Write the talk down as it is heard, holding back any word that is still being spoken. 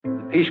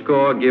Peace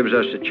Corps gives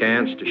us a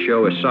chance to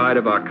show a side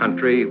of our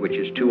country which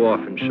is too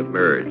often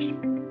submerged.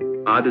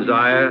 Our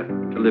desire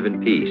to live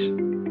in peace,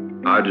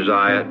 our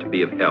desire to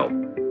be of help.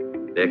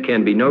 There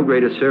can be no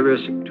greater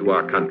service to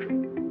our country,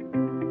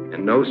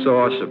 and no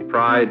source of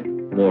pride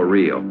more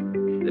real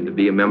than to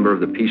be a member of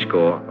the Peace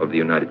Corps of the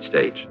United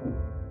States.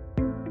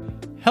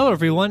 Hello,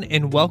 everyone,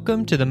 and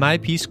welcome to the My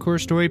Peace Corps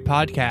Story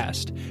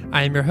podcast.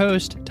 I am your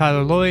host,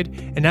 Tyler Lloyd,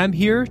 and I'm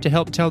here to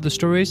help tell the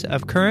stories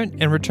of current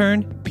and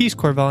returned Peace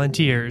Corps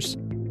volunteers.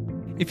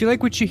 If you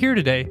like what you hear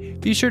today,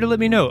 be sure to let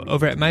me know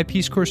over at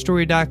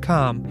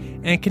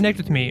mypeacecorpsstory.com and connect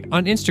with me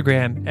on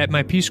Instagram at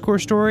My Peace Corps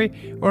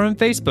Story or on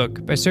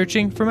Facebook by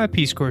searching for My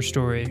Peace Corps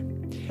Story.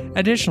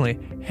 Additionally,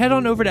 head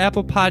on over to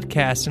Apple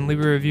Podcasts and leave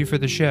a review for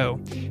the show.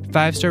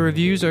 5-star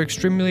reviews are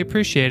extremely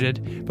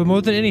appreciated, but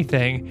more than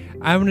anything,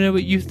 I want to know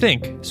what you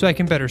think so I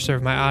can better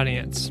serve my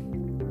audience.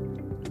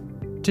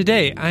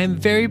 Today, I am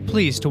very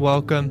pleased to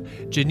welcome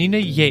Janina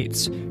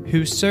Yates,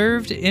 who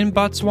served in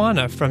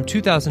Botswana from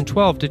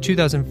 2012 to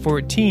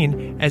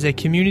 2014 as a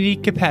community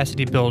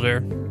capacity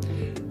builder.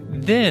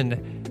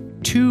 Then,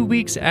 2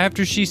 weeks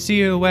after she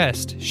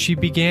COS'd, she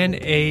began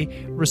a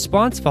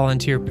response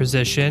volunteer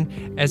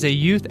position as a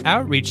youth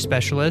outreach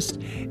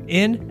specialist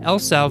in El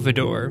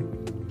Salvador.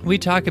 We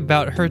talk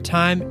about her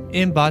time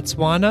in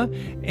Botswana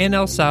and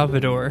El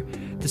Salvador,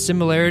 the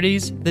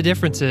similarities, the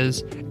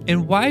differences,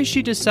 and why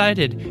she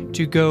decided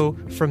to go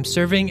from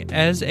serving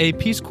as a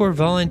Peace Corps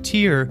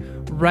volunteer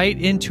right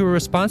into a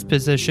response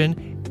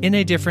position in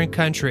a different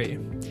country.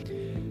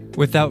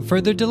 Without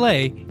further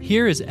delay,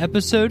 here is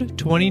episode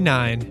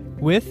 29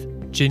 with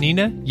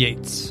Janina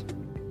Yates.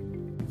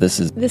 This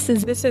is my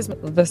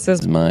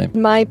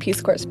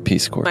Peace Corps.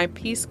 Peace Corps. My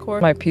Peace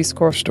Corps. My Peace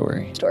Corps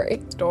story.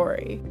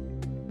 Story.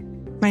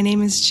 My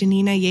name is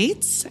Janina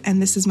Yates,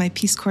 and this is my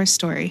Peace Corps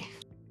story.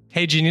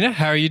 Hey, Janina,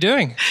 how are you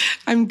doing?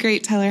 I'm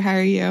great, Tyler. How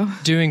are you?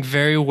 Doing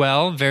very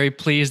well. Very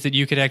pleased that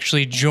you could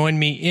actually join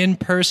me in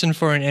person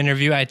for an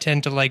interview. I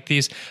tend to like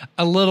these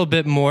a little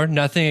bit more.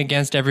 Nothing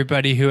against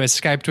everybody who has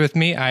Skyped with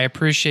me. I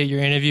appreciate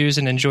your interviews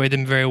and enjoy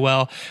them very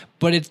well.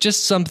 But it's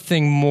just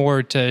something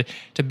more to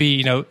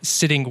be,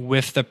 sitting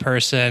with the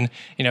person,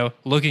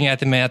 looking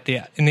at them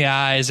in the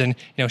eyes and,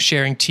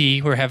 sharing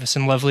tea. We're having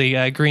some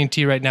lovely green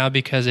tea right now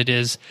because it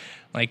is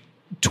like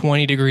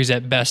 20 degrees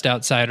at best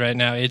outside right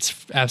now. It's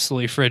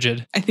absolutely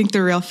frigid. I think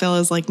the real feel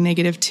is like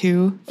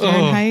 -2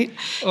 Fahrenheit.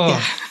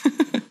 Yeah.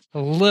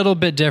 A little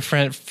bit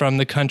different from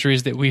the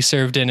countries that we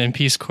served in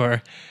Peace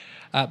Corps.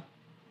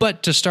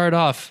 But to start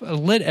off,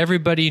 let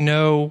everybody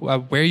know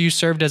where you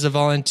served as a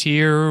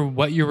volunteer,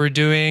 what you were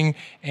doing,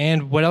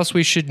 and what else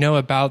we should know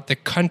about the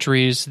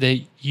countries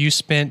that you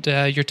spent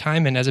your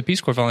time in as a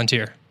Peace Corps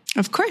volunteer.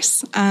 Of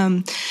course.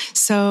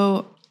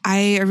 So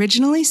I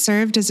originally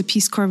served as a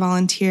Peace Corps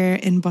volunteer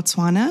in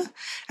Botswana.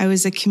 I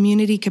was a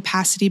community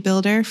capacity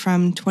builder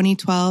from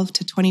 2012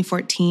 to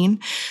 2014,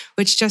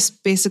 which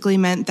just basically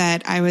meant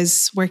that I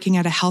was working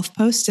at a health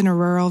post in a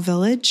rural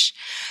village.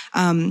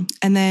 And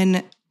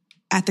then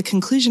at the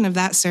conclusion of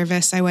that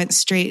service, I went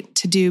straight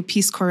to do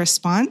Peace Corps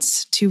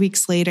response 2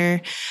 weeks later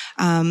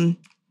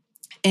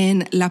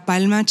in La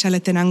Palma,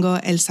 Chalatenango,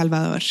 El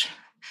Salvador.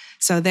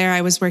 So there I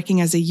was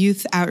working as a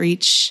youth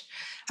outreach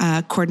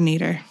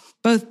coordinator.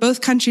 Both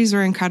countries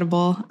were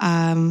incredible.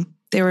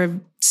 There were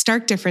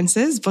stark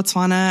differences.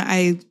 Botswana,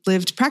 I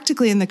lived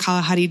practically in the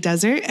Kalahari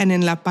Desert, and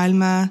in La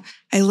Palma,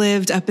 I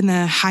lived up in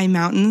the high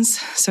mountains,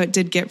 so it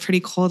did get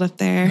pretty cold up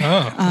there.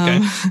 Oh,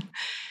 okay.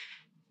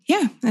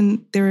 Yeah,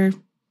 and there were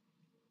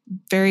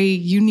very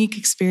unique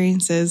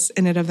experiences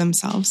in and of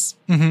themselves.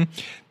 Mm-hmm.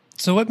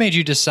 So what made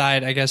you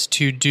decide, I guess,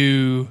 to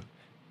do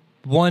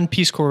one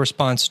Peace Corps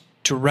response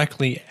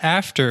directly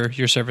after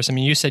your service? I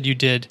mean, you said you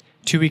did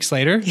 2 weeks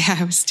later?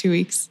 Yeah, it was 2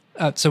 weeks.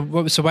 So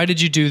why did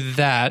you do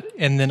that?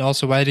 And then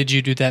also, why did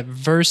you do that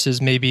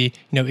versus maybe,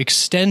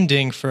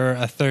 extending for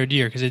a third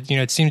year? Because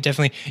it seemed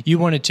definitely you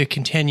wanted to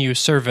continue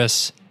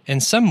service in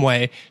some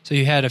way. So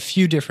you had a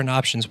few different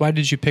options. Why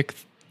did you pick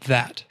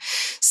that?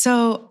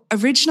 So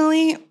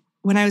originally,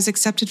 when I was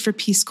accepted for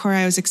Peace Corps,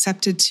 I was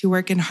accepted to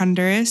work in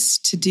Honduras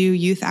to do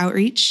youth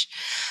outreach.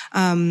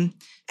 And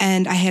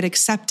I had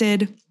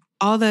accepted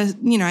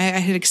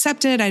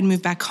I'd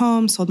moved back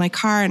home, sold my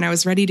car, and I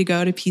was ready to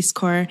go to Peace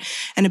Corps.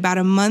 And about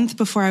a month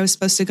before I was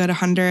supposed to go to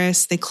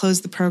Honduras, they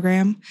closed the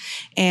program.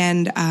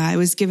 And I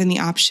was given the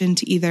option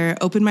to either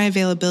open my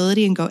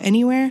availability and go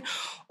anywhere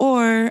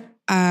or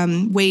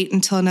wait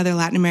until another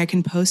Latin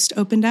American post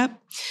opened up.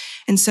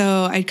 And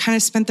so I kind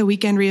of spent the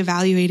weekend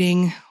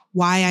reevaluating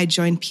why I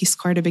joined Peace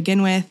Corps to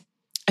begin with.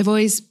 I've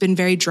always been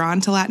very drawn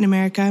to Latin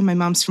America. My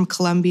mom's from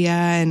Colombia,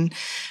 and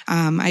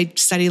I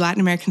study Latin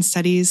American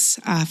studies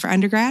for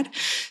undergrad.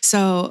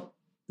 So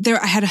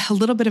I had a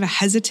little bit of a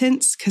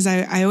hesitance because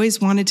I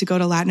always wanted to go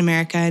to Latin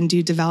America and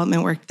do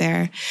development work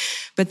there.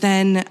 But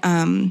then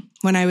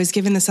when I was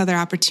given this other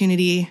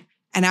opportunity,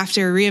 and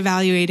after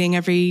reevaluating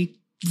every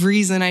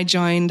reason I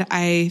joined,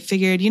 I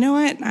figured, you know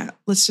what,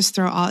 let's just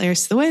throw all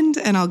airs to the wind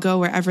and I'll go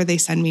wherever they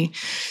send me.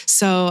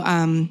 So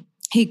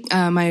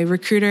my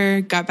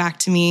recruiter got back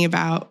to me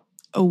about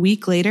a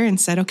week later and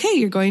said, okay,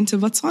 you're going to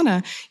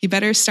Botswana. You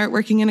better start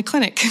working in a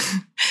clinic.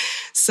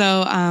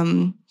 So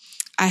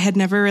I had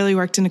never really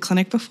worked in a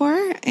clinic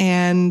before.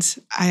 And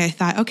I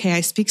thought, okay,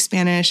 I speak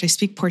Spanish, I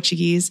speak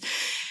Portuguese.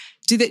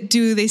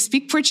 Do they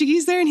speak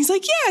Portuguese there? And he's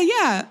like,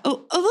 yeah, a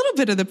little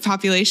bit of the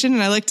population.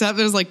 And I looked up,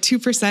 there was like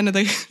 2% of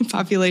the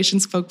population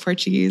spoke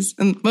Portuguese.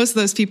 And most of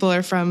those people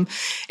are from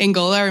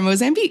Angola or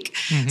Mozambique.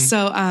 Mm-hmm.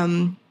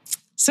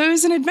 So it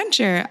was an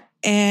adventure.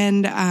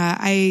 And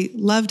I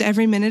loved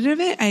every minute of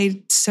it.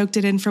 I soaked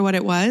it in for what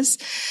it was.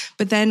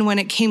 But then when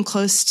it came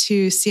close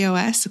to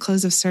COS, the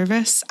close of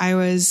service, I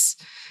was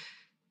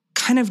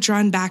kind of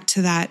drawn back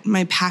to that,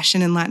 my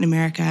passion in Latin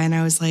America. And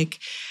I was like,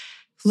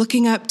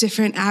 looking up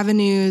different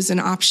avenues and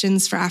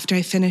options for after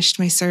I finished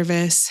my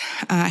service.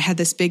 I had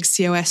this big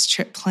COS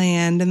trip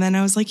planned. And then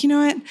I was like, you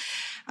know what?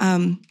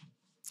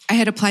 I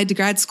had applied to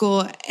grad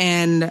school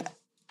and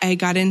I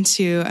got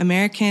into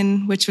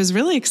American, which was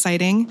really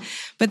exciting.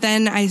 But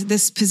then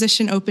this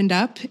position opened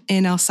up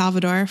in El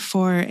Salvador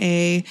for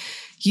a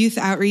youth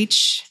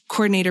outreach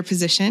coordinator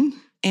position.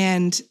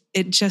 And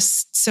it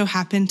just so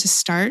happened to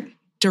start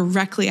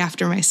directly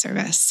after my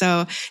service.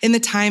 So in the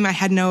time, I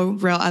had no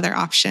real other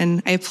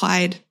option. I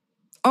applied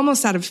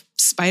almost out of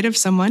spite of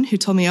someone who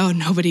told me, oh,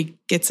 nobody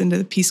gets into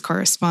the Peace Corps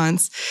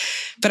response.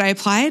 But I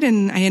applied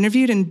and I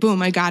interviewed and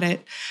boom, I got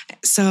it.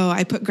 So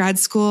I put grad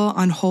school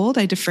on hold.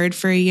 I deferred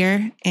for a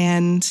year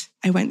and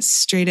I went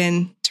straight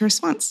into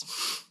response.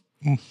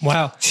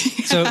 Wow.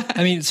 So,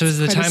 so is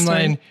the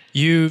timeline,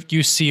 you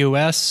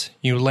COS,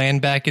 you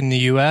land back in the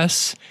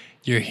U.S.,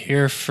 you're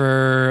here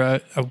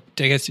for, I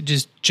guess,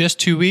 just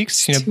 2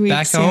 weeks,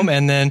 back home,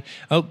 and then,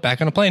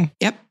 back on a plane.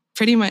 Yep,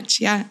 pretty much.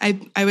 Yeah.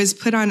 I was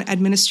put on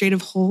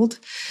administrative hold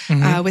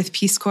with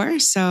Peace Corps.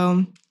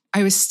 So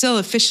I was still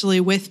officially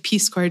with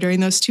Peace Corps during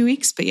those 2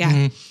 weeks. But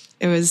yeah,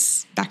 it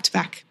was back to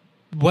back.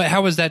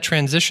 How was that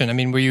transition? I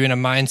mean, were you in a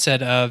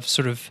mindset of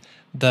sort of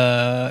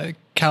the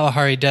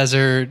Kalahari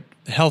Desert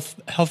health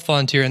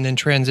volunteer and then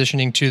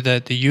transitioning to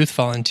the youth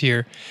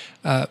volunteer?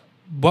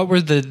 What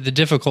were the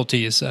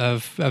difficulties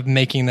of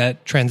making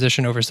that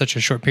transition over such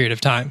a short period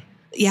of time?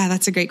 Yeah,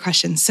 that's a great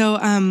question. So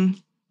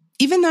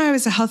even though I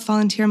was a health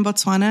volunteer in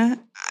Botswana,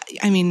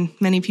 I mean,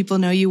 many people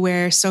know you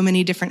wear so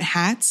many different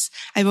hats.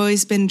 I've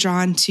always been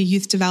drawn to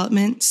youth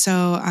development.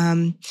 So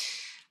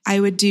I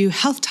would do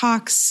health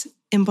talks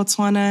in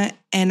Botswana,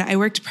 and I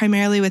worked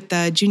primarily with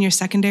the junior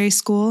secondary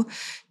school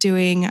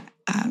doing,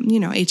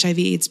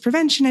 HIV/AIDS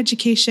prevention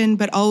education,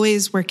 but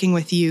always working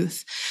with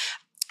youth.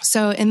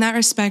 So in that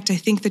respect, I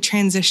think the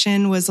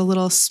transition was a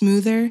little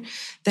smoother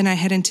than I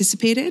had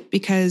anticipated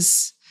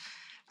because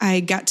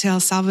I got to El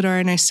Salvador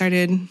and I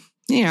started,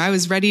 I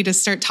was ready to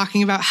start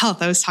talking about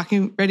health. I was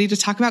ready to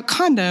talk about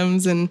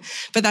condoms,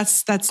 but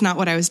that's not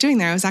what I was doing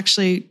there.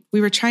 We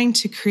were trying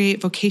to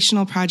create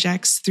vocational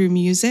projects through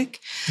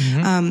music.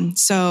 Mm-hmm.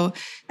 So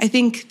I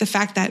think the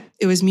fact that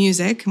it was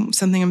music,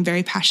 something I'm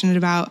very passionate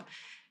about,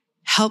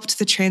 helped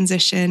the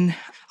transition.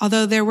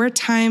 Although there were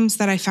times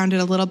that I found it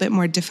a little bit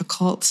more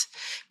difficult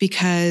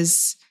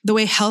because the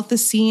way health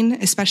is seen,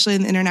 especially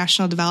in the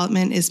international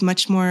development, is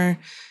much more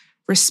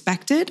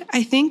respected,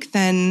 I think,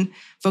 than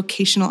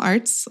vocational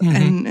arts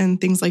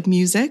and things like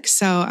music.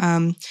 So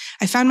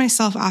I found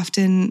myself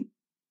often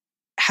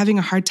having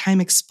a hard time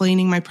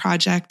explaining my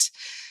project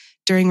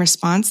during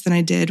response than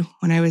I did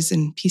when I was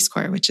in Peace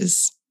Corps, which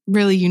is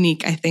really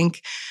unique, I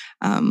think,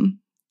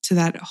 to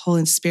that whole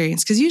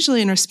experience. Because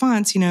usually in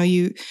response,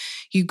 you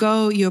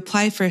go, you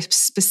apply for a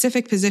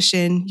specific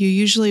position, you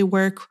usually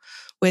work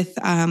with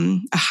a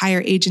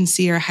higher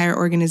agency or a higher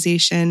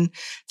organization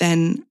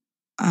than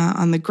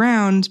on the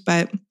ground.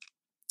 But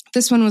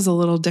this one was a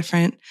little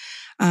different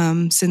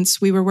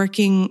since we were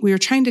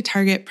trying to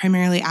target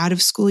primarily out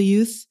of school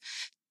youth.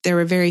 There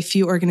were very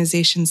few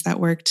organizations that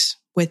worked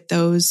with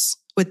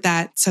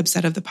that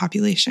subset of the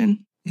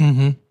population.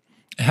 Mm-hmm.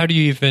 How do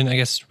you even,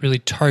 really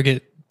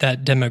target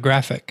that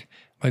demographic?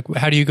 Like,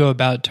 how do you go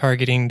about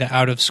targeting the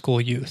out-of-school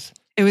youth?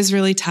 It was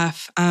really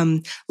tough.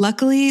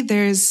 Luckily,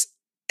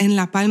 in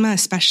La Palma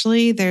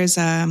especially, there's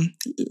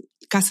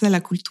Casa de la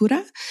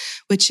Cultura,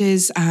 which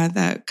is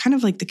the kind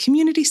of like the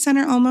community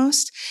center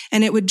almost,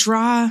 and it would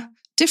draw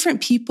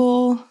different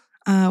people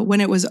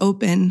when it was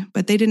open,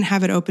 but they didn't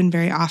have it open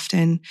very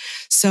often.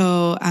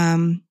 So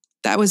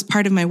that was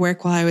part of my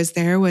work while I was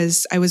there.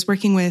 I was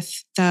working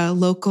with the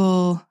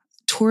local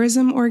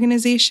tourism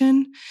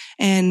organization,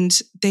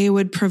 and they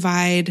would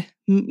provide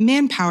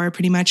manpower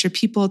pretty much, or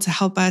people to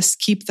help us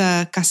keep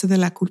the Casa de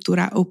la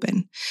Cultura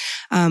open.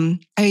 I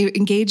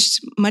engaged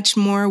much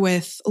more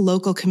with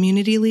local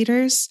community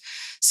leaders.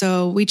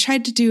 So we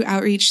tried to do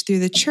outreach through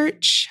the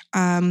church.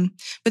 But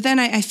then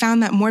I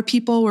found that more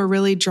people were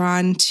really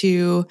drawn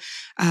to,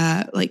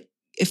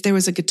 if there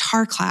was a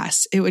guitar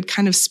class, it would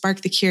kind of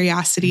spark the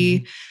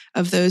curiosity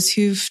of those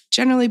who've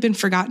generally been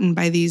forgotten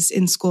by these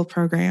in-school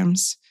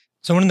programs.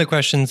 So one of the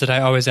questions that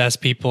I always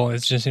ask people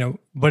is just,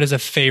 what is a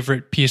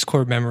favorite Peace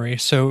Corps memory?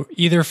 So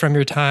either from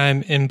your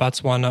time in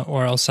Botswana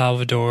or El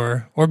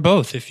Salvador, or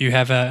both, if you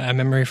have a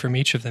memory from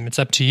each of them, it's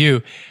up to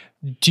you.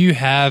 Do you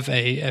have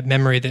a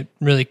memory that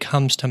really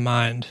comes to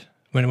mind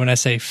when I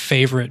say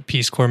favorite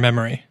Peace Corps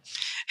memory?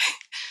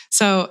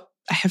 So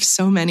I have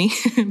so many,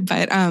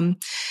 but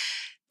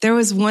there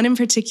was one in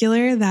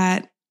particular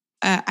that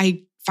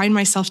I find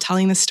myself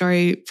telling the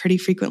story pretty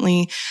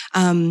frequently.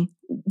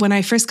 When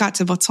I first got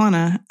to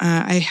Botswana,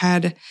 I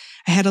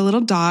had a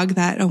little dog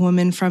that a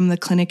woman from the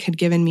clinic had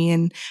given me,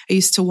 and I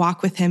used to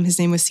walk with him. His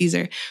name was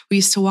Caesar. We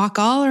used to walk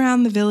all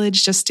around the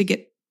village just to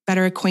get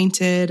better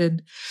acquainted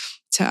and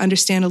to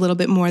understand a little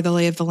bit more the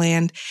lay of the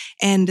land.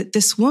 And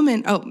this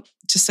woman,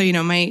 just so you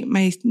know,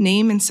 my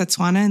name in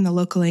Setswana in the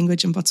local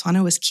language in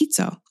Botswana was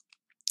Kitso.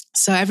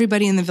 So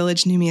everybody in the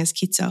village knew me as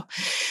Kitso.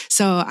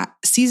 So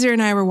Caesar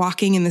and I were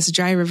walking in this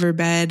dry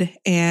riverbed,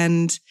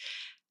 and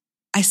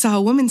I saw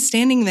a woman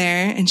standing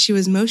there, and she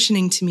was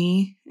motioning to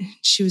me.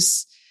 She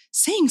was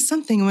saying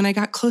something. And when I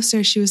got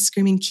closer, she was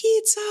screaming,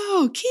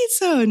 Kitso,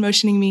 Kitso, and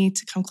motioning me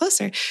to come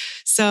closer.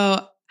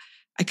 So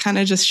I kind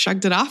of just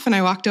shrugged it off, and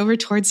I walked over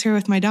towards her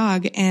with my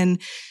dog.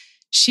 And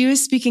she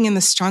was speaking in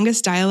the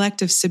strongest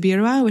dialect of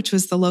Sibirwa, which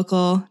was the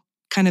local,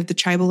 kind of the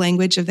tribal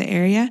language of the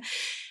area,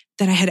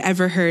 that I had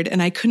ever heard.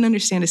 And I couldn't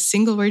understand a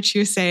single word she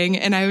was saying.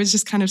 And I was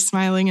just kind of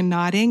smiling and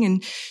nodding.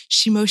 And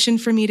she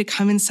motioned for me to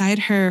come inside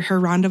her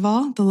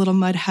rondavel, the little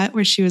mud hut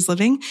where she was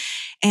living.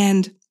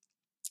 And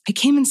I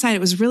came inside.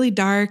 It was really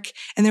dark,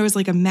 and there was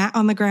like a mat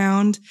on the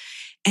ground.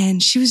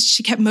 And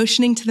she kept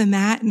motioning to the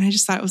mat. And I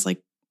just thought it was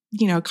like,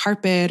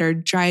 carpet or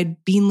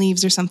dried bean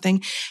leaves or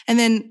something. And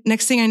then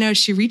next thing I know,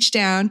 she reached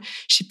down,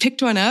 she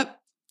picked one up,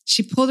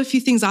 she pulled a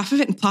few things off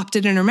of it and plopped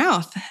it in her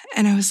mouth.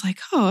 And I was like,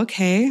 oh,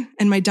 okay.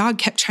 And my dog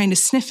kept trying to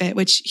sniff it,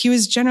 which he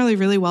was generally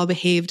really well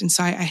behaved. And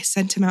so I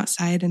sent him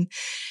outside, and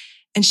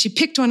she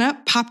picked one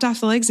up, popped off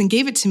the legs, and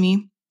gave it to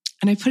me.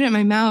 And I put it in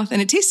my mouth,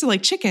 and it tasted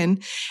like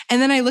chicken.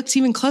 And then I looked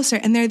even closer,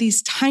 and there are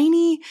these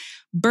tiny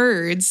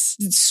birds,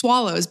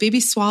 swallows, baby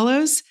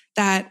swallows,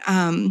 that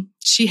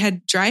she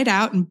had dried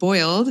out and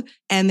boiled,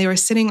 and they were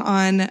sitting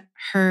on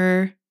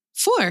her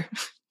floor,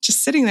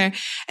 just sitting there.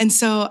 And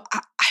so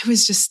I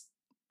was just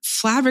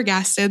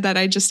flabbergasted that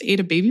I just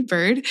ate a baby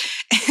bird.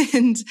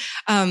 And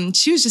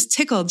she was just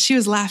tickled. She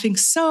was laughing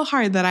so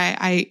hard that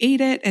I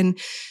ate it. And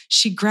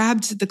she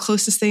grabbed the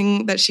closest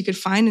thing that she could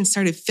find and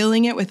started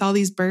filling it with all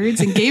these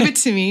birds and gave it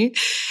to me.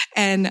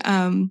 And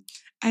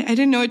I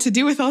didn't know what to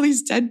do with all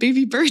these dead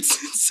baby birds.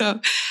 So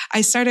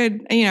I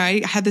started,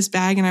 I had this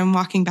bag, and I'm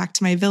walking back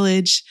to my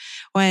village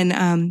when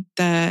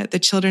the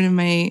children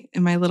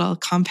in my little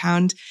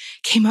compound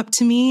came up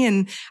to me,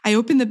 and I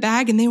opened the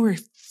bag, and they were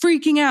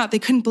freaking out. They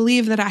couldn't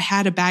believe that I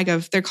had a bag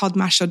they're called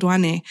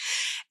mashodwane.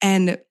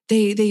 And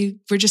they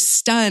were just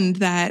stunned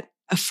that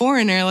a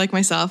foreigner like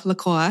myself,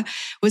 Lekoa,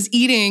 was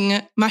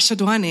eating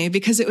mashodwane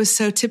because it was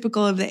so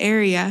typical of the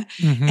area.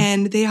 Mm-hmm.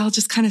 And they all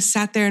just kind of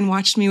sat there and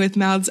watched me with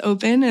mouths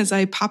open as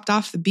I popped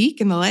off the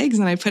beak and the legs,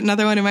 and I put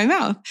another one in my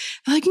mouth.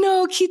 They're like,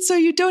 no, Kitso,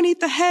 you don't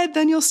eat the head,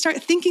 then you'll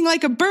start thinking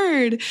like a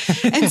bird.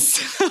 And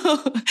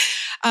so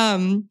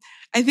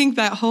I think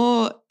that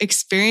whole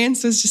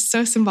experience was just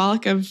so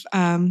symbolic of,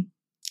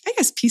 I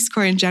guess, Peace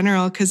Corps in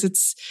general, because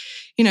it's,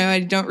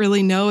 I don't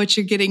really know what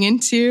you're getting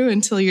into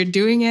until you're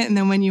doing it. And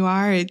then when you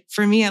are,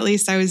 for me, at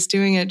least, I was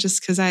doing it just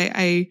because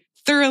I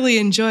thoroughly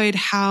enjoyed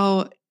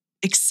how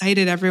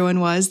excited everyone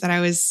was that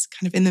I was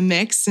kind of in the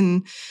mix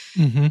and,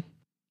 mm-hmm.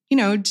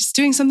 Just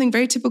doing something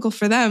very typical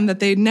for them that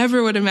they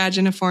never would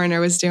imagine a foreigner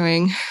was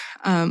doing.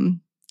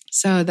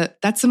 So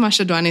that's the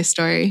mashodwane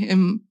story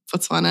in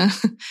Botswana.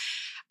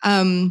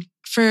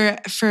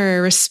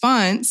 For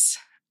response,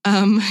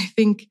 I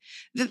think,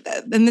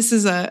 and this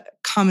is a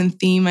common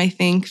theme, I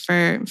think,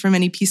 for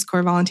many Peace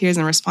Corps volunteers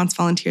and response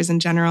volunteers in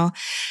general,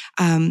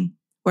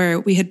 where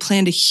we had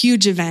planned a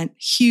huge event,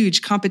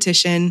 huge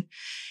competition,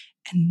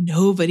 and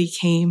nobody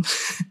came.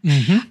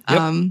 Mm-hmm.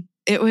 Yep.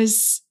 It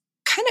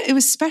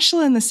was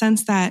special in the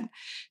sense that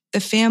the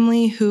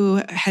family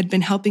who had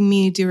been helping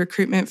me do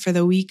recruitment for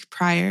the week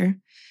prior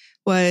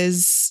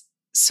was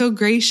so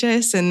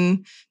gracious,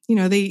 and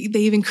they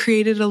even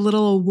created a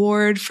little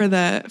award for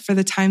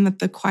the time that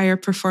the choir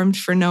performed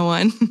for no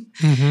one.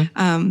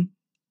 Mm-hmm.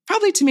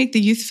 Probably to make the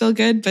youth feel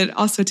good, but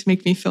also to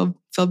make me feel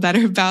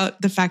better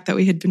about the fact that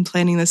we had been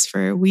planning this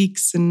for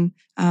weeks and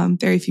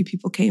very few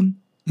people came.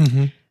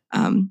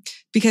 Mm-hmm.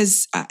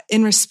 Because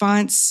in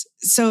response,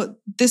 so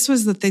this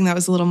was the thing that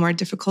was a little more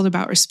difficult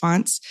about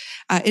response.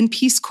 In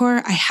Peace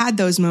Corps, I had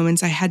those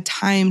moments. I had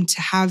time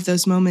to have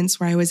those moments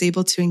where I was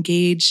able to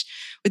engage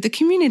with the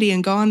community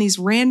and go on these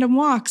random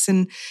walks.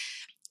 And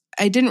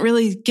I didn't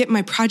really get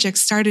my project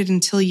started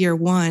until year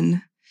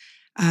one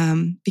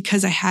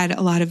because I had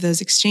a lot of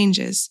those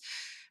exchanges.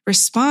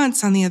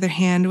 Response, on the other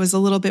hand, was a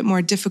little bit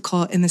more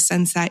difficult in the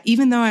sense that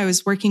even though I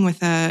was working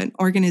with an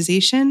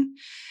organization,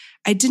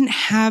 I didn't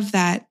have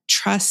that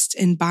trust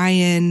and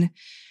buy-in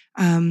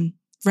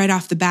right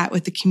off the bat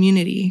with the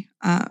community.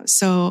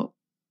 So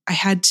I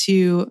had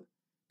to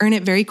earn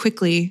it very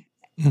quickly.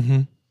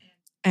 Mm-hmm.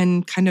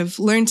 And kind of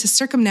learn to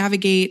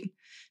circumnavigate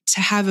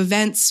to have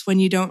events when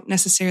you don't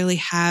necessarily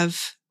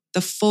have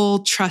the full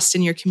trust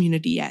in your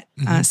community yet,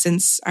 mm-hmm.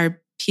 Since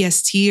our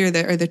PST or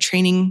the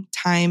training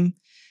time,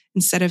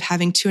 instead of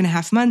having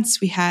 2.5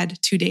 months, we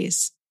had 2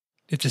 days.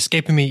 It's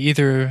escaping me.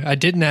 Either I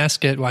didn't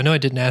ask it. Well, I know I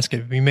didn't ask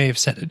it. We may have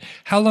said it.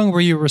 How long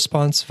were you a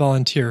response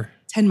volunteer?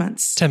 10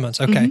 months. 10 months.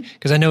 Okay.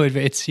 Because I know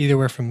it's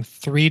either from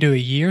 3 to a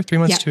year, 3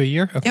 months to a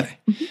year. Okay.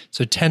 Yep.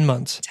 So 10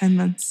 months. 10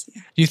 months.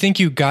 Yeah. Do you think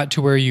you got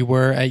to where you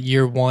were at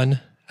year 1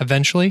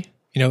 eventually,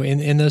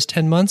 in those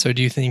 10 months? Or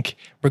do you think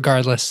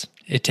regardless,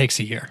 it takes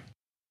a year?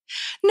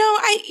 No,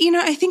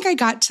 I think I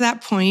got to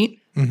that point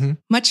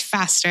much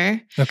faster.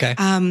 Okay.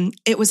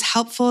 It was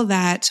helpful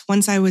that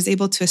once I was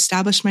able to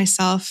establish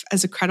myself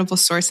as a credible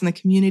source in the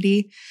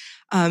community,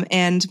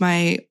 and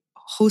my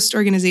host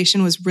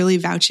organization was really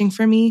vouching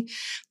for me,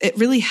 it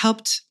really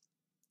helped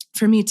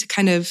for me to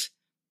kind of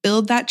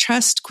build that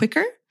trust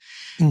quicker.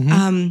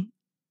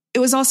 It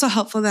was also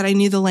helpful that I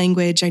knew the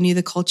language, I knew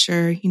the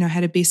culture, I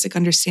had a basic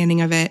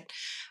understanding of it.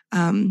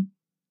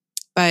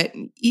 But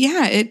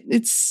yeah,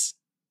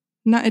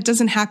 it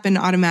doesn't happen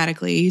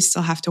automatically. You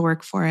still have to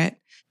work for it.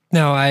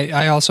 Now,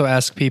 I also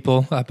ask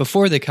people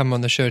before they come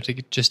on the show to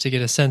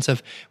get a sense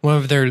of one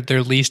of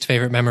their least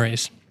favorite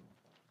memories.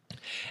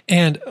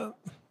 And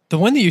the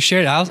one that you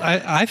shared,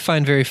 I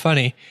find very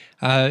funny.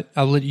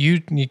 I'll let you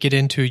get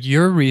into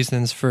your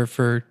reasons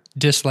for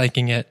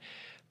disliking it.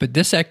 But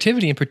this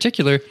activity in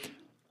particular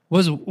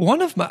was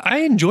one of I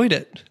enjoyed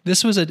it.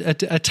 This was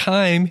a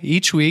time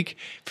each week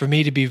for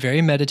me to be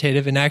very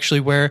meditative, and actually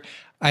where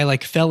I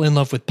fell in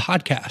love with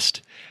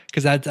podcast,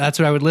 because that's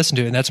what I would listen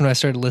to. And that's when I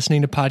started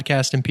listening to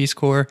podcasts in Peace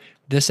Corps.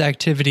 This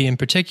activity in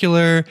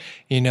particular,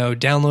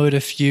 download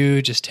a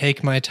few, just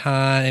take my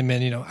time.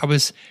 And,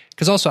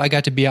 because also I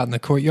got to be out in the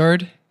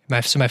courtyard.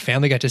 So my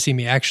family got to see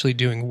me actually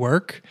doing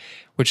work,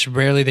 which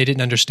rarely they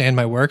didn't understand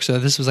my work. So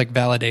this was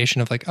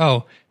validation of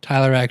oh,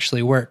 Tyler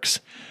actually works.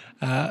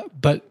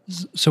 But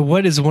so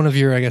what is one of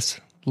your,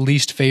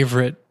 least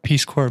favorite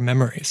Peace Corps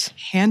memories?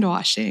 Hand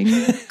washing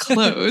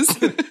clothes.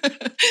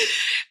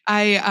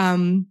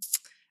 I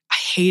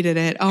hated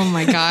it. Oh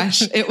my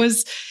gosh.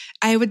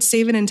 I would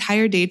save an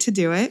entire day to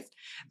do it,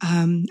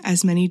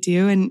 as many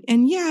do.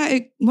 And yeah,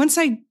 once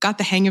I got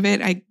the hang of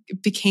it,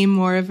 it became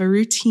more of a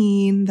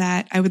routine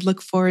that I would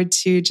look forward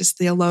to, just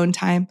the alone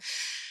time.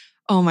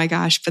 Oh my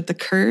gosh. But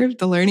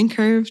the learning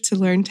curve to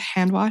learn to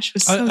hand wash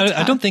was so tough.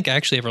 I don't think I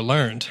actually ever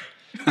learned.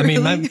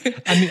 Really?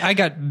 I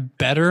got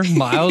better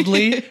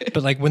mildly,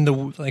 but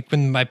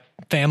when my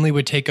family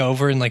would take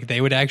over and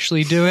they would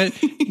actually do it,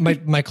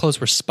 my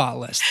clothes were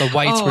spotless. The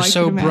whites were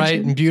so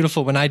bright and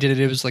beautiful. When I did it,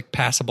 it was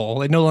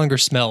passable. It no longer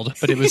smelled,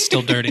 but it was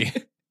still dirty.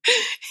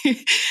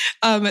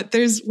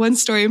 There's one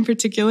story in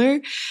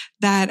particular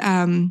that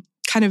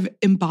kind of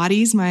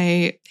embodies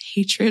my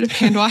hatred of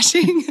hand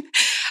washing.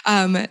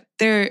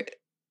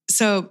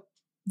 So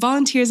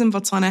volunteers in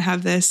Botswana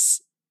have this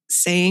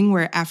saying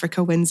where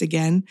Africa wins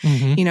again.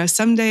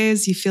 Some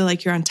days you feel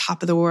like you're on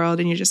top of the world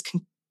and you're just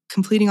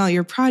completing all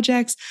your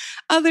projects.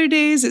 Other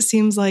days it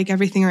seems like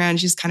everything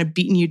around you is kind of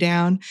beating you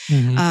down.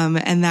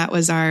 And that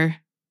was our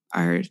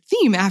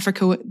theme,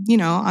 Africa,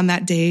 on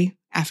that day,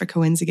 Africa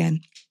wins again.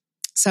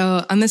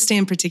 So on this day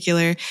in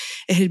particular,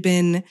 it had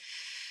been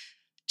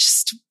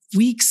just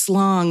weeks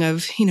long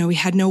of, we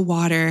had no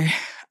water.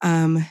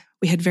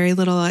 We had very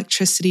little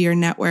electricity or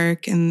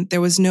network, and there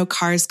was no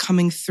cars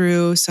coming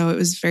through. So it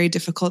was very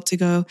difficult to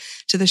go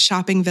to the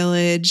shopping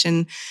village.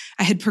 And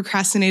I had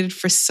procrastinated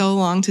for so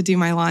long to do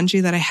my laundry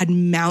that I had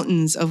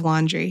mountains of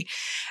laundry.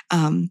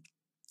 And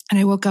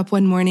I woke up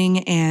one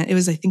morning and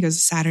I think it was a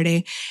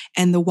Saturday,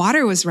 and the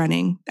water was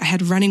running. I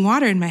had running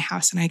water in my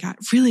house and I got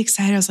really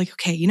excited. I was like,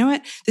 okay, you know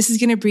what? This is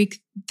going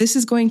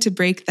to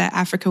break the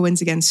Africa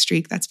wins again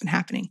streak that's been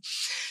happening.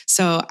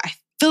 So I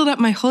filled up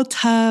my whole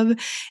tub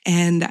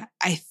and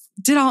I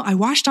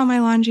washed all my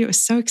laundry. It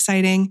was so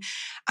exciting.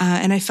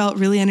 And I felt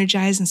really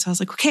energized. And so I was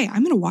like, okay,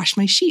 I'm going to wash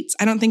my sheets.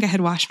 I don't think I had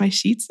washed my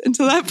sheets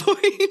until that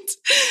point.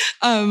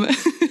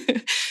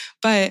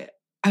 But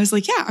I was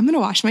like, yeah, I'm going to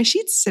wash my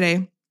sheets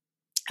today.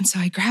 And so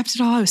I grabbed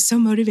it all. I was so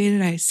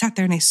motivated. I sat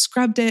there and I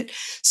scrubbed it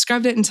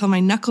until my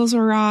knuckles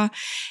were raw.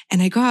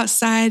 And I go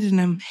outside and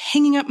I'm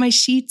hanging up my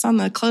sheets on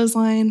the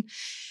clothesline.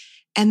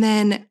 And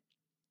then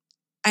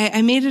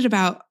I made it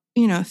about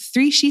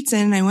 3 sheets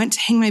in, and I went to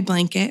hang my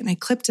blanket and I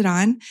clipped it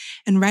on.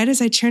 And right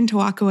as I turned to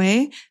walk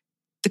away,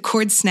 the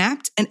cord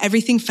snapped and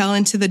everything fell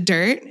into the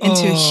dirt,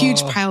 into a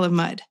huge pile of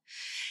mud.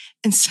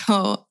 And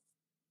so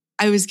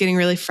I was getting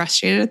really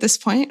frustrated at this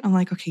point. I'm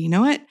like, okay, you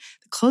know what?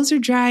 The clothes are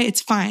dry.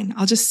 It's fine.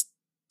 I'll just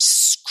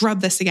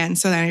scrub this again.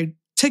 So then I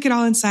took it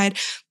all inside,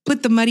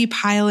 put the muddy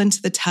pile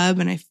into the tub,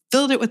 and I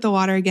filled it with the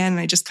water again.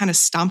 And I just kind of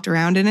stomped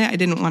around in it. I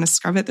didn't want to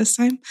scrub it this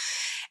time.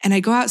 And I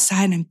go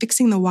outside and I'm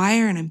fixing the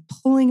wire and I'm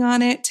pulling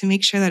on it to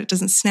make sure that it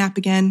doesn't snap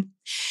again.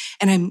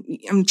 And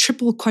I'm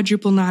triple,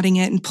 quadruple knotting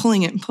it and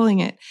pulling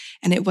it.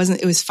 And it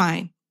was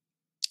fine.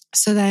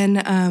 So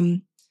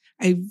then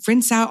I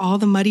rinse out all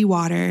the muddy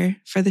water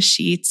for the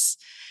sheets.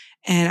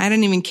 And I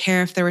didn't even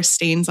care if there were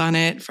stains on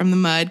it from the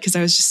mud because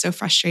I was just so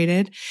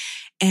frustrated.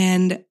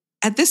 And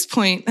at this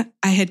point,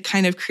 I had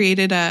kind of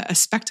created a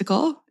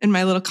spectacle in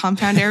my little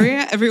compound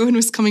area. Everyone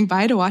was coming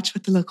by to watch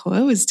what the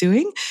Lokoa was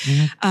doing.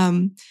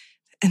 And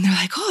they're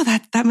like, oh,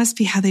 that must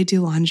be how they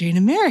do laundry in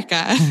America.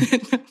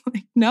 And I'm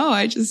like, no,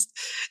 I just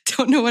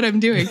don't know what I'm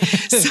doing.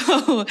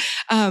 So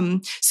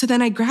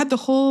then I grabbed the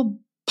whole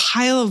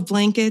pile of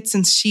blankets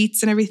and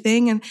sheets and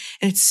everything. And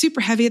it's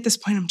super heavy at this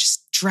point. I'm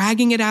just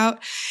dragging it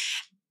out.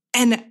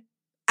 And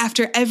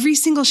after every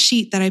single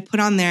sheet that I put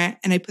on there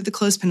and I put the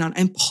clothespin on,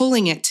 I'm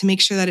pulling it to make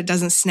sure that it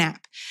doesn't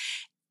snap.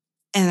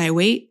 And I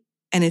wait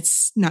and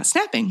it's not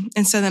snapping.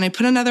 And so then I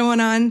put another one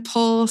on,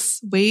 pull,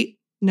 wait,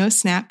 no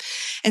snap.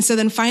 And so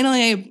then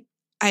finally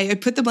I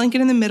put the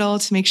blanket in the middle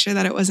to make sure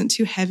that it wasn't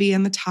too heavy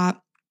on the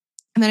top.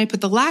 And then I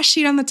put the last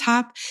sheet on the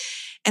top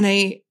and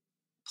I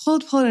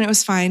pulled and it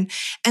was fine.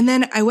 And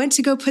then I went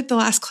to go put the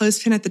last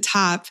clothespin at the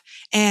top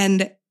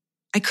and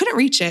I couldn't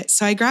reach it.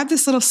 So I grabbed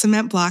this little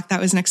cement block that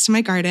was next to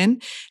my garden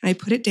and I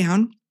put it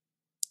down.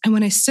 And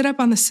when I stood up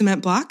on the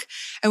cement block,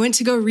 I went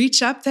to go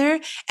reach up there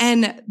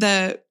and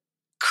the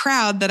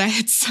crowd that I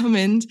had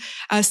summoned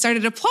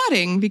started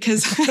applauding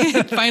because I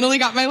had finally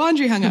got my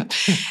laundry hung up.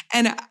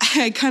 And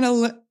I kind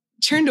of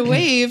turned to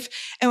wave.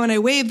 And when I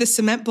waved, the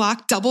cement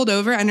block doubled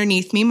over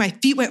underneath me. My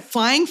feet went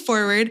flying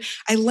forward.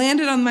 I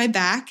landed on my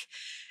back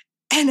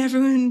and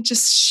everyone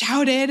just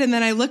shouted. And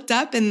then I looked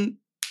up and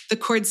the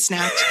cord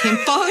snapped, came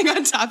falling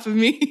on top of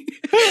me.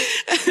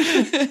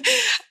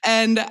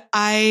 And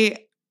I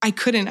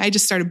couldn't. I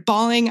just started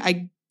bawling.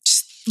 I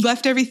just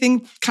left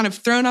everything kind of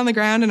thrown on the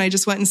ground and I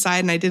just went inside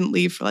and I didn't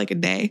leave for like a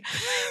day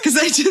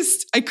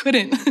because I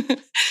couldn't.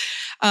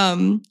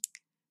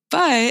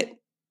 But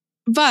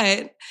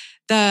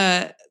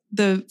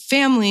the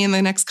family in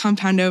the next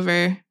compound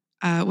over,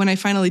 when I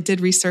finally did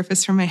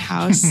resurface from my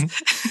house,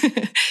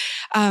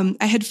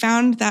 I had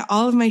found that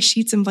all of my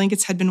sheets and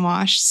blankets had been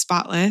washed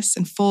spotless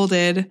and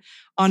folded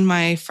on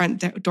my front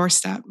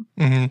doorstep.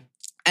 Mm-hmm.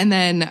 And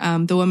then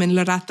the woman,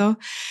 Lorato,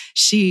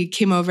 she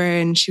came over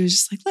and she was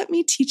just like, let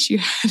me teach you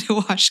how to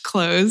wash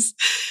clothes.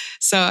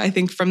 So I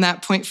think from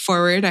that point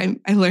forward, I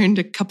learned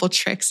a couple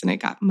tricks and it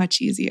got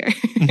much easier.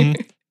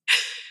 Mm-hmm.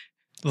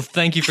 Well,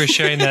 thank you for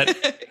sharing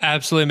that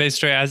absolutely amazing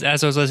story. As I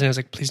was listening, I was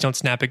like, please don't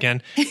snap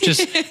again.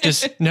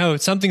 Just no,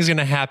 something's going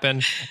to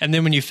happen. And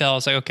then when you fell,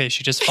 it's like, okay,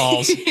 she just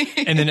falls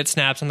and then it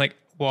snaps. I'm like,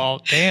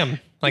 well, damn,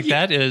 like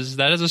that is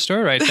a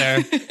story right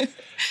there.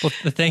 Well,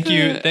 thank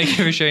you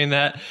for sharing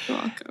that. You're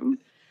welcome.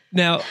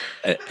 Now,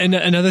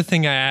 another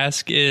thing I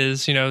ask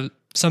is,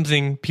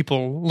 something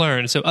people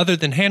learn. So other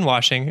than hand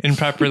washing and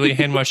properly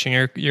hand washing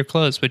your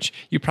clothes, which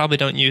you probably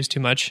don't use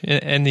too much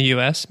in the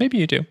US, maybe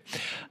you do.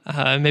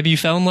 Maybe you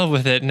fell in love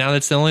with it. Now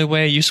that's the only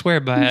way you swear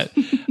by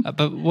it.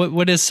 But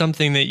what is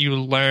something that you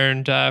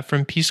learned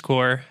from Peace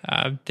Corps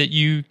that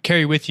you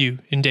carry with you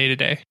in day to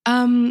day?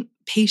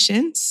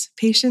 Patience.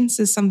 Patience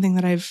is something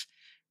that I've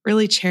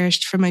really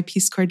cherished from my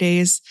Peace Corps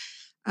days.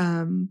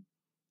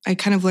 I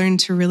kind of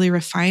learned to really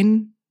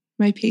refine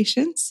my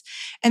patience.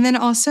 And then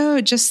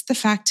also just the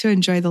fact to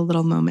enjoy the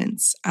little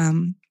moments.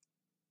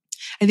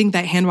 I think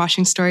that hand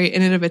washing story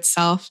in and of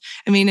itself,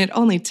 it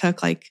only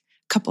took like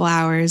a couple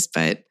hours,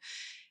 but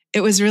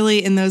it was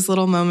really in those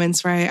little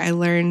moments where I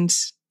learned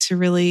to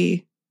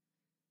really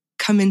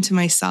come into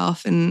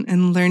myself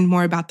and learn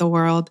more about the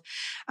world.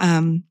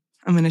 I'm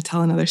going to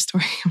tell another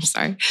story. I'm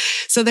sorry.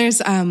 So there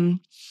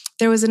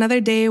was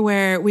another day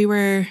where we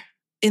were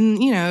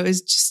it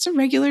was just a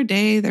regular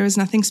day. There was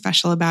nothing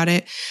special about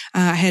it.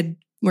 I had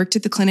worked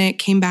at the clinic,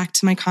 came back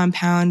to my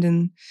compound,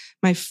 and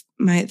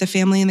the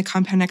family in the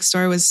compound next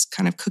door was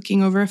kind of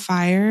cooking over a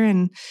fire.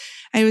 And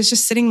I was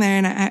just sitting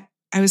there and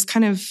I was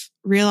kind of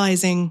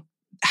realizing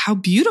how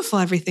beautiful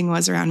everything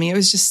was around me. It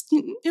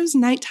was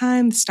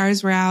nighttime. The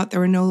stars were out.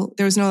 There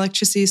was no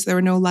electricity, so there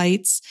were no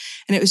lights.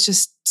 And it was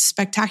just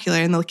spectacular.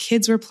 And the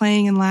kids were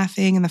playing and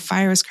laughing and the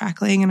fire was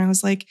crackling. And I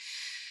was like,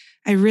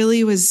 I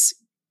really was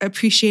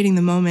appreciating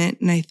the moment.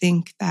 And I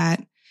think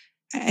that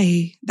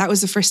that was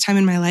the first time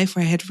in my life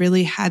where I had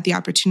really had the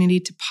opportunity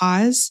to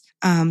pause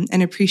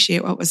and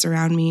appreciate what was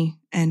around me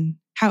and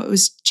how it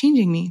was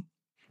changing me.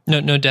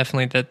 No,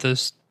 definitely that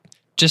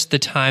just the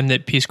time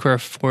that Peace Corps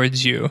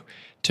affords you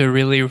to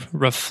really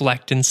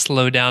reflect and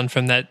slow down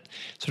from that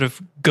sort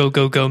of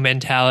go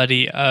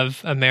mentality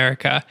of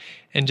America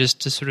and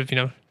just to sort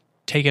of,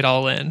 take it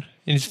all in.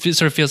 And it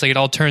sort of feels like it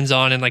all turns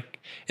on and like,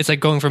 it's like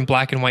going from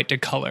black and white to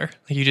color.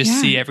 Like you just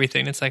see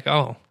everything. It's like,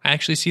 oh, I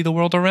actually see the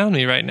world around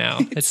me right now.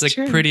 It's like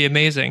true. Pretty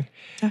amazing.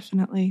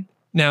 Definitely.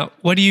 Now,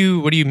 what do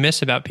you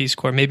miss about Peace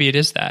Corps? Maybe it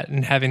is that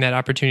and having that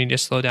opportunity to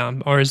slow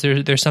down, or is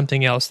there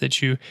something else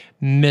that you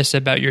miss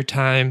about your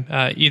time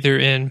either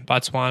in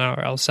Botswana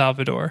or El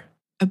Salvador?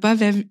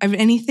 Above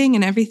anything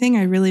and everything,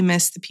 I really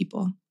miss the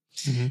people.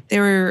 Mm-hmm. They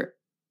were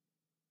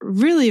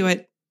really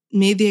what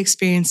made the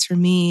experience for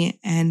me,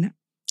 and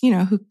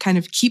who kind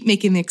of keep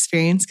making the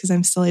experience because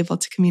I'm still able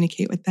to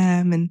communicate with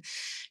them and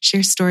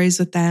share stories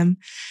with them.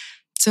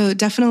 So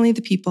definitely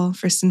the people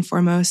first and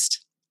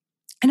foremost.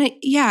 And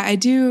I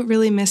do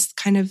really miss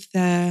kind of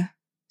the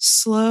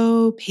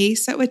slow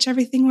pace at which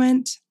everything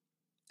went.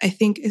 I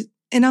think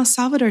in El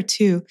Salvador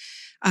too,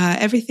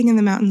 everything in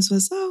the mountains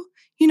was,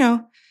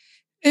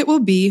 it will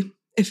be.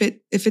 If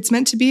it's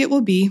meant to be, it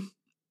will be.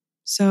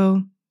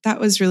 So that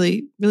was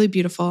really, really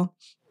beautiful.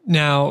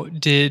 Now,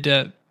 did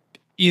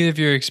either of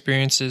your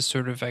experiences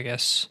sort of, I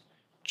guess,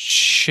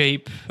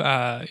 shape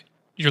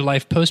your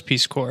life post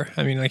Peace Corps?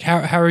 I mean, like,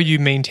 how are you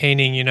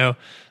maintaining,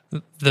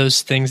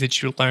 those things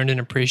that you learned and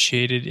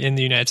appreciated in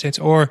the United States?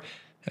 Or,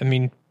 I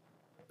mean,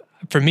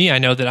 for me, I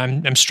know that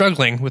I'm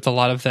struggling with a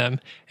lot of them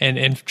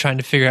and trying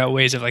to figure out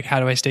ways of like, how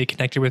do I stay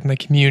connected with my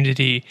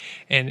community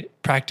and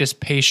practice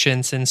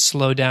patience and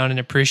slow down and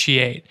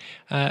appreciate?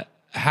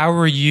 How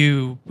are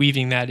you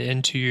weaving that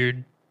into your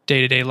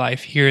day-to-day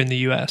life here in the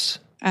U.S.?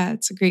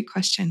 It's a great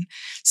question.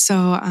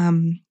 So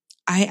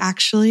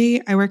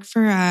I work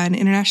for an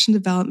international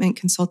development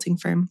consulting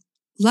firm.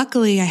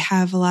 Luckily, I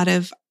have a lot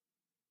of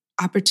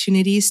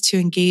opportunities to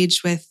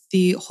engage with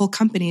the whole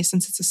company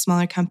since it's a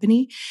smaller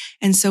company.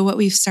 And so what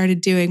we've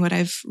started doing, what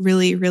I've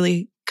really,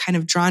 really kind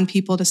of drawn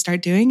people to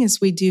start doing is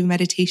we do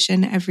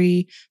meditation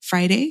every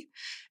Friday.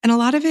 And a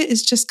lot of it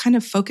is just kind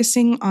of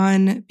focusing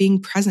on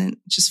being present,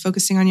 just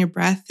focusing on your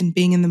breath and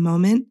being in the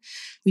moment.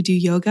 We do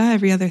yoga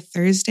every other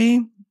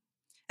Thursday.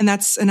 And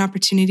that's an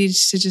opportunity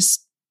to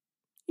just,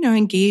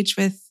 engage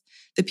with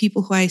the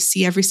people who I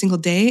see every single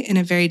day in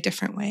a very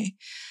different way.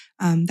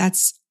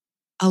 That's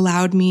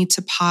allowed me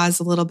to pause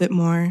a little bit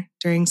more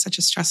during such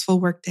a stressful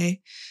workday.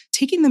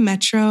 Taking the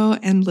metro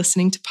and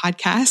listening to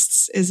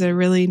podcasts is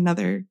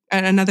another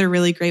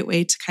really great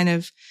way to kind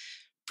of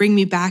bring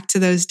me back to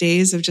those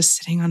days of just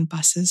sitting on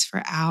buses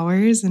for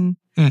hours and,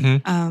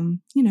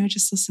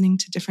 just listening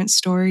to different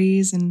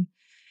stories. And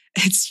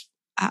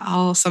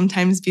I'll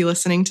sometimes be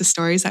listening to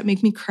stories that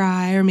make me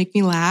cry or make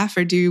me laugh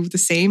or do the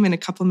same in a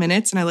couple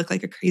minutes. And I look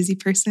like a crazy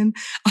person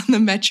on the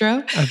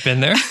metro. I've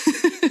been there.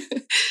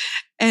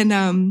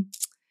 And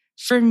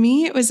for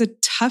me, it was a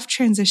tough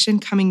transition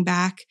coming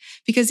back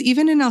because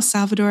even in El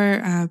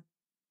Salvador,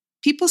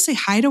 people say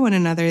hi to one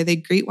another. They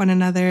greet one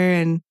another.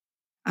 And,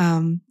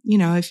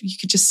 if you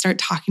could just start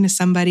talking to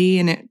somebody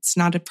and it's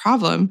not a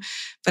problem.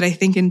 But I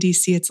think in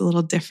DC, it's a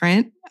little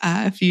different.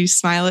 If you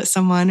smile at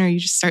someone or you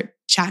just start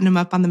chatting them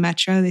up on the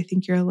metro, they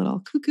think you're a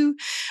little cuckoo.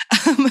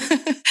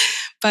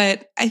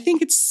 But I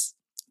think it's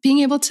being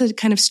able to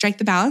kind of strike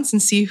the balance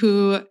and see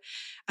who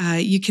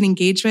you can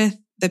engage with.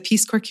 The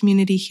Peace Corps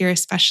community here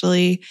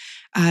especially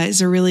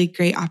is a really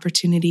great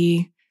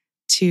opportunity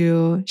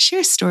to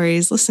share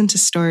stories, listen to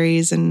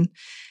stories, and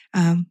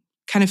kind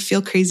of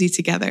feel crazy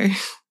together.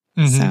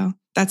 Mm-hmm. So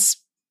that's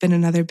been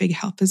another big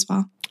help as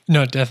well.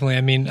 No, definitely.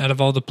 I mean, out of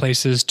all the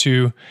places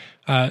to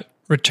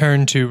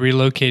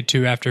relocate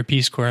to after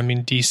Peace Corps, I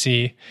mean,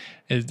 DC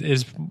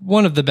is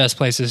one of the best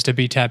places to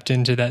be tapped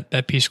into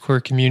that Peace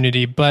Corps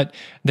community. But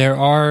there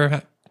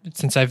are,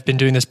 since I've been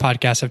doing this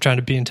podcast, I've tried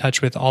to be in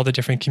touch with all the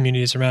different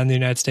communities around the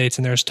United States,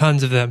 and there's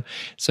tons of them.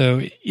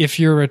 So if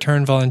you're a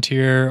return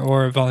volunteer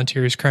or a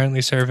volunteer who's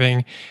currently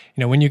serving,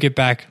 when you get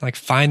back, like,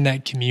 find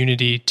that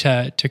community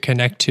to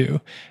connect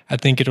to. I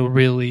think it'll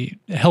really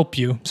help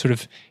you sort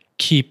of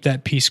keep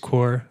that Peace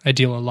Corps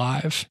ideal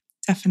alive.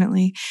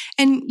 Definitely.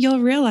 And you'll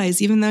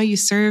realize, even though you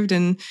served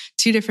in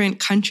two different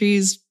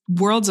countries,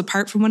 worlds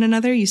apart from one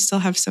another, you still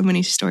have so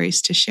many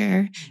stories to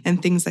share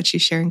and things that you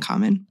share in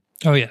common.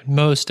 Oh, yeah,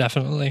 most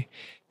definitely.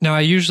 Now,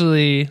 I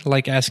usually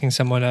like asking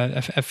someone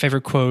a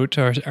favorite quote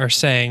or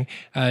saying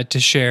to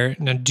share.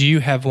 Now, do you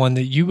have one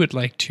that you would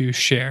like to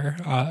share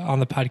on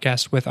the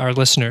podcast with our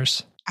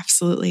listeners?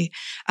 Absolutely.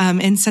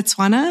 In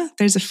Setswana,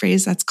 there's a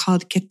phrase that's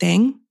called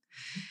Keteng.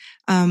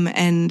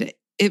 And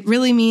it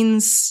really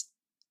means,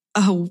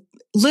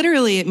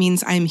 literally it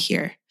means I'm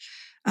here.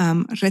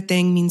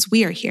 Reteng means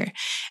we are here.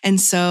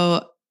 And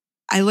so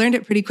I learned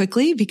it pretty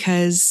quickly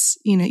because,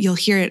 you'll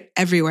hear it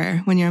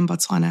everywhere when you're in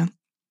Botswana.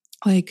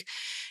 Like,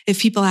 if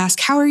people ask,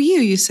 how are you?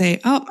 You say,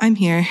 oh, I'm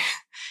here.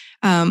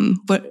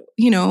 But,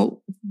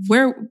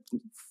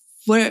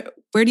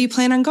 where do you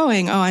plan on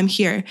going? Oh, I'm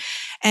here.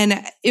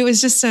 And it was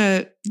just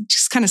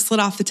kind of slid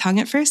off the tongue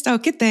at first. Oh,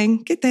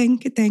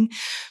 Keteng.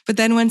 But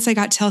then once I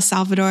got to El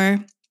Salvador,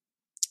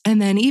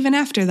 and then even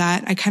after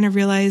that, I kind of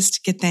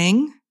realized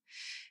Keteng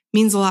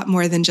means a lot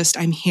more than just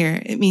I'm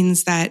here. It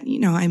means that,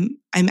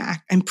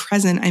 I'm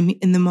present. I'm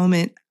in the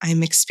moment.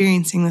 I'm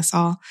experiencing this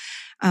all.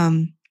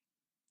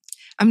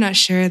 I'm not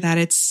sure that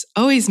it's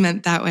always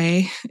meant that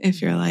way.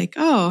 If you're like,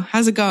 oh,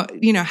 how's it go?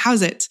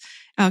 How's it?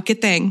 Oh,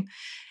 Keteng.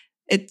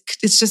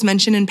 It's just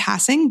mentioned in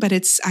passing, but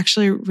it's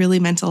actually really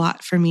meant a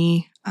lot for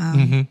me.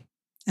 And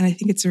I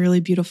think it's a really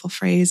beautiful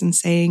phrase and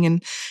saying,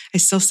 and I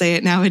still say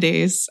it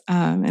nowadays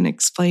and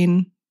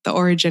explain the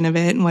origin of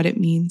it and what it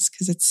means,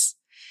 because it's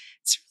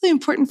a really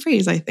important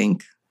phrase, I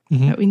think,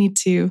 that we need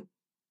to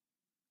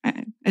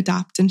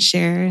adopt and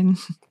share. And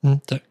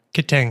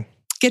Keteng.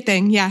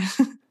 Keteng, yeah.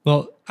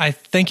 Well, I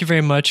thank you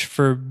very much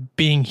for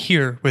being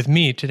here with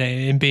me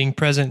today and being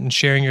present and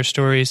sharing your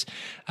stories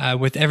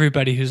with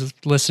everybody who's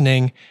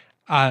listening.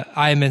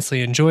 I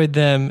immensely enjoyed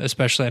them,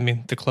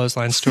 especially, the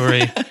clothesline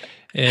story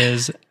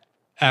is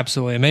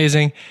absolutely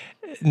amazing.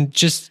 And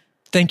just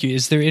Thank you.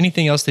 Is there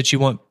anything else that you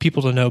want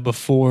people to know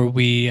before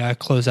we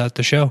close out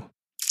the show?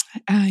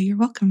 You're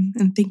welcome.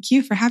 And thank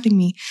you for having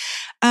me.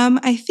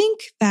 I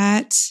think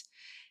that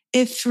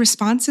if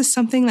response is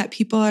something that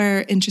people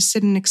are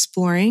interested in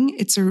exploring,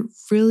 it's a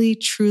really,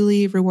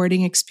 truly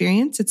rewarding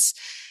experience. It's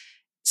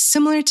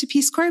similar to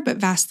Peace Corps, but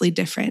vastly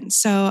different.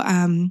 So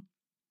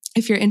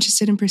if you're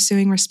interested in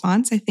pursuing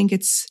response, I think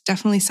it's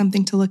definitely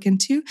something to look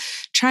into.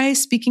 Try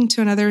speaking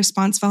to another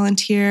response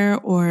volunteer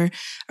or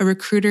a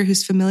recruiter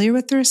who's familiar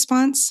with the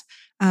response,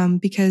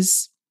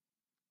 because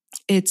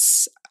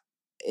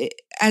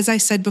as I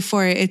said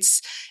before,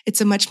 it's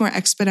a much more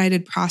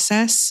expedited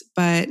process,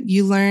 but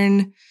you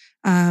learn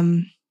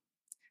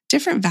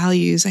different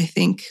values, I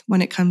think,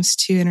 when it comes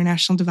to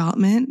international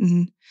development,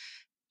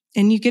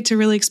 and you get to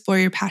really explore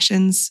your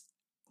passions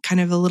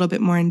kind of a little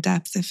bit more in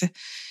depth if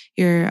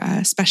you're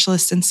a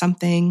specialist in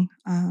something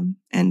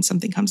and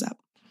something comes up.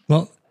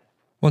 Well,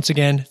 once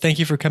again, thank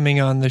you for coming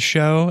on the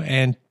show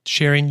and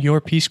sharing your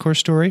Peace Corps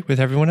story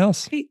with everyone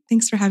else. Great.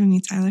 Thanks for having me,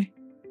 Tyler.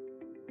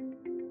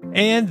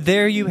 And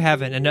there you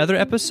have it, another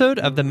episode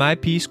of the My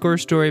Peace Corps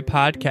Story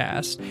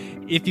podcast.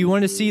 If you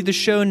want to see the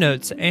show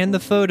notes and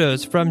the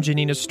photos from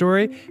Janina's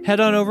story,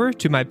 head on over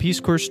to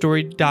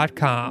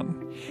mypeacecorpsstory.com.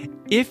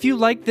 If you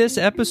like this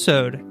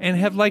episode and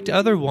have liked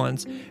other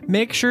ones,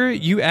 make sure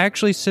you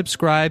actually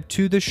subscribe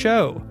to the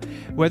show.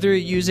 Whether you're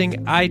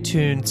using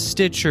iTunes,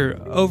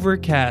 Stitcher,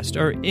 Overcast,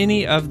 or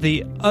any of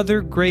the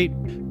other great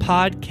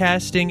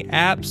podcasting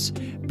apps,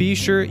 be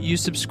sure you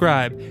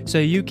subscribe so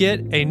you get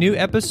a new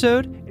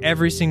episode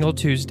every single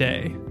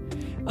Tuesday.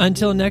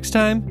 Until next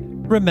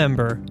time,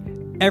 remember,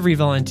 every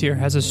volunteer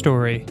has a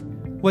story.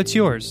 What's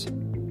yours?